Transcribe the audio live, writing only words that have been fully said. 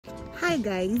Hi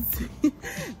guys.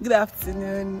 Good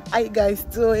afternoon. How you guys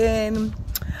doing?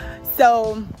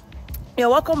 So yeah,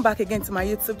 welcome back again to my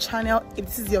YouTube channel. If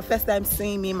this is your first time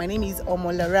seeing me, my name is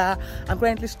Omolara. I'm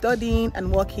currently studying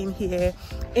and working here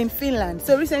in Finland.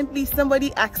 So recently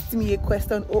somebody asked me a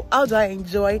question, oh, how do I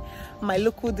enjoy my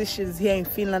local dishes here in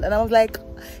Finland? And I was like,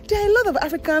 there are a lot of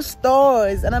African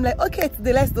stores, and I'm like, okay,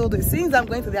 today let's do this. Since I'm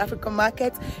going to the African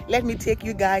market, let me take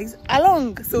you guys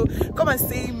along. So come and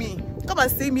see me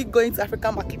going to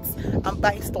African markets and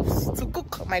buying stuff to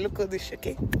cook my local dish.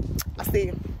 Okay, I'll see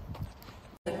you.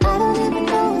 I don't even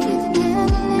know if you can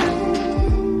handle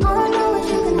it. All I know is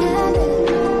you can handle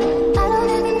it. I don't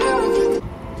even know if you can.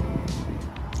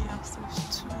 Yeah, so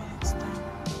it's 2 minutes time.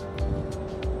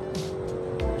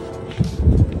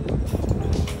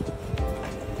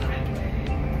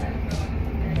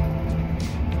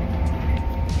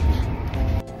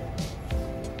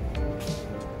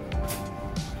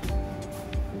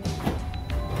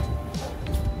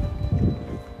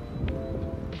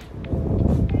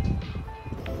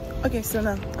 Okay, so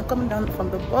now I'm coming down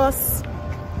from the bus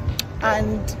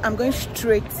and I'm going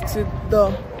straight to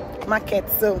the market.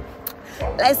 So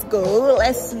let's go,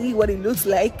 let's see what it looks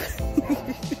like.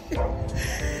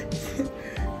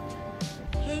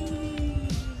 Hey,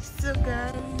 so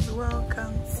guys,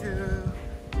 welcome to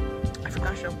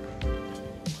African shop.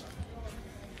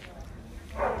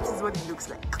 This is what it looks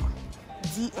like,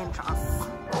 the entrance.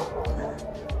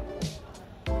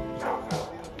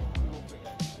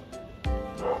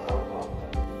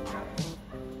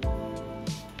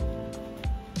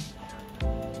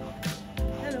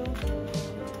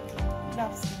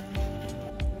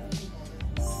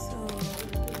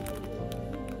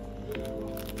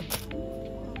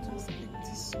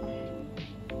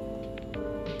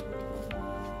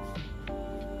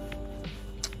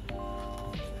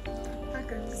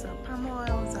 Palm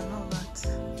oils and all that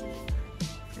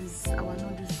is our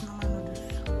noodles, normal noodles.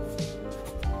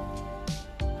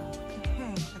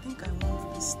 Hey, I think I want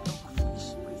this stockfish,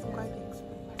 but it's quite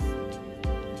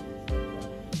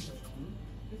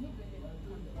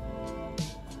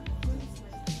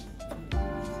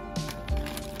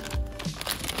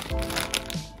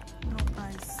no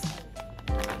price.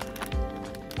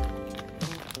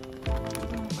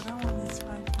 But that one is 5.7.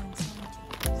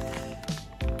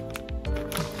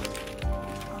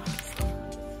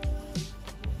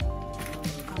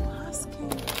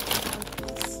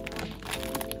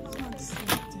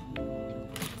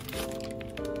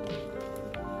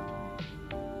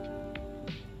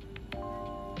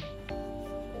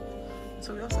 So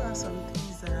we also have some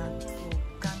things that are for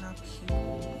Ghana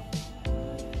people.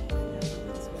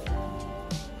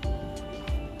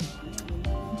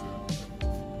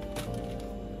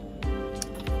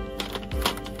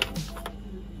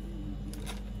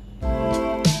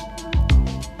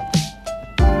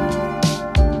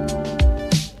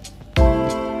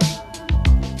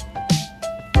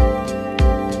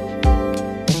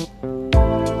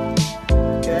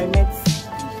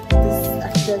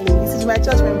 This is my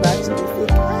church member, so they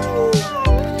say hi.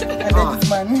 And then this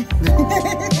man.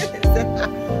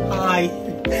 Hi.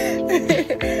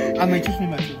 I'm a church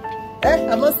member too.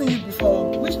 I've not seen you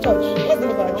before. Which church? What's the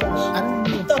name of our church? I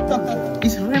don't know. Talk.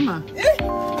 It's Rema.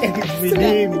 It's the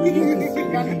name.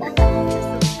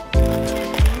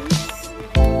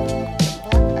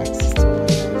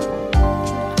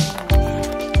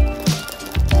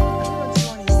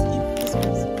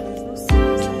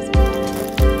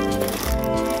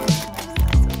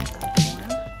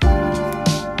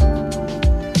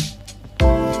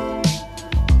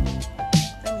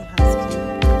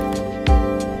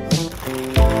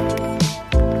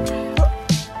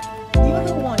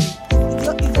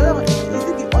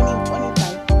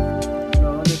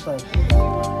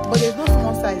 But there's no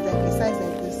small size, like a size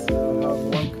like this. About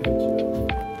 1 kg.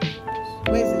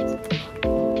 Where is it?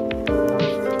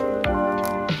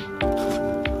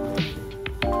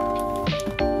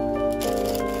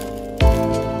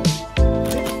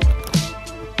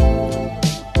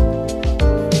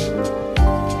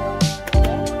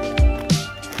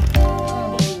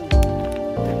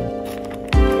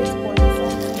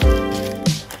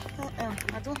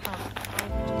 I don't have.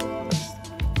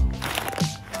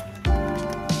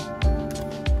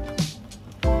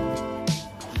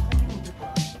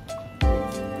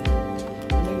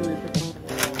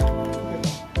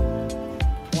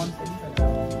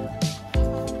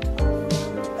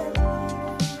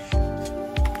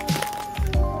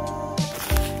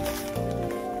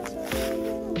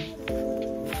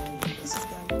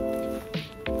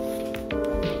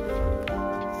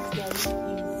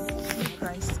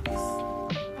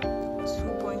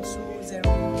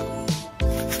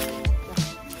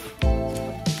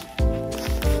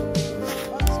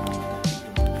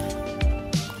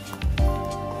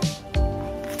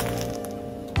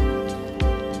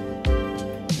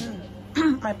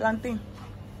 Plantain.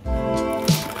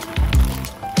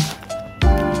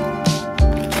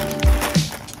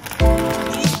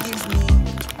 This gives me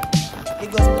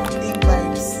Lagos plantain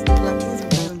vibes. Plantains will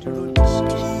be on the road.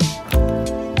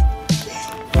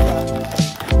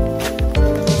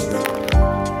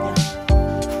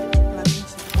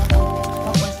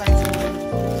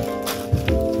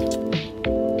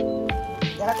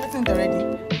 You're calculating it already.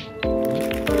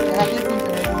 You're calculating it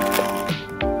already.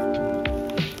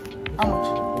 How much?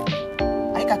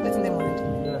 Are you calculating them already?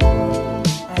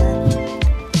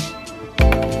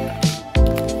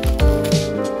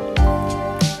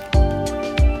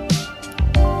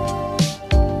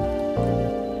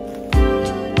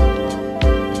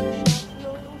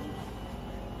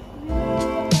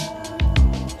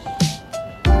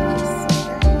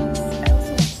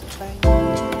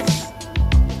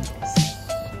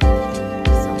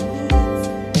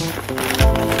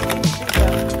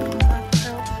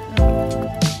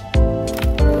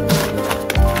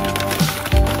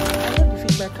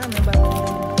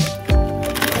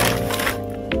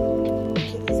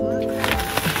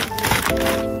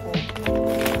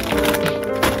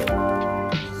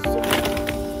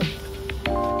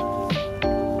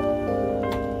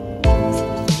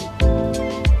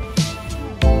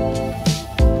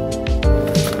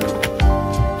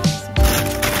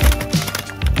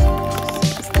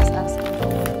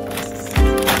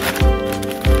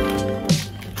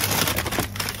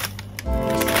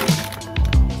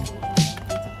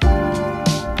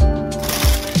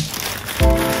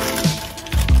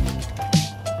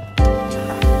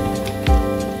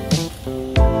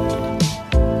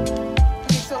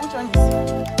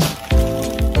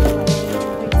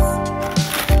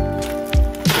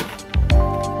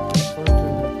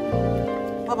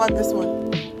 What about this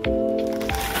one?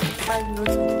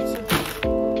 5.22.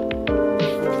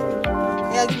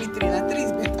 Yeah, give me 3. Now 3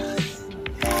 is better.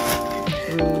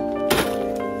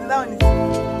 That one is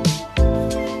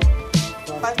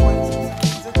 5.2.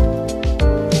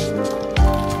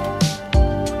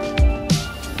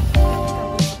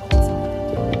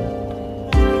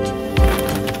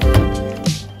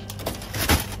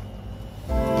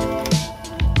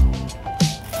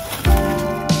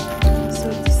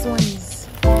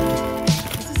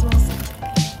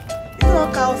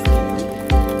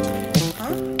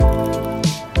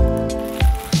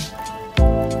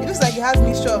 It has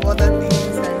mixture of other things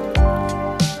inside.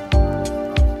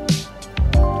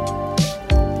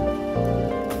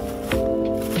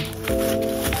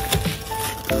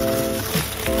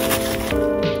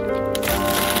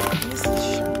 This is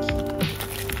shocking.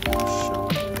 I'm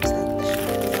shocked. It looks like this.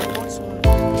 I bought one.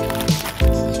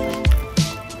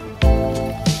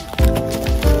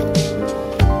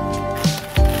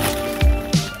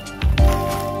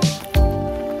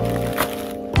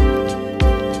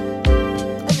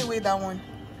 That one.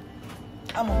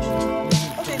 How much?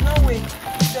 Okay, no way.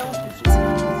 750.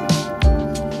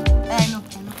 I know.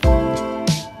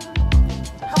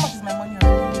 How much is my money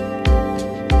already?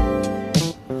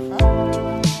 Huh?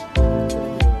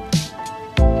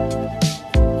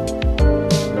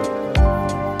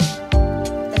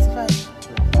 35.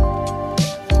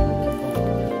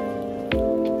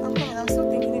 I'm still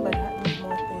thinking if I need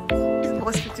more things. This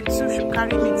was 52 should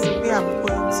carry me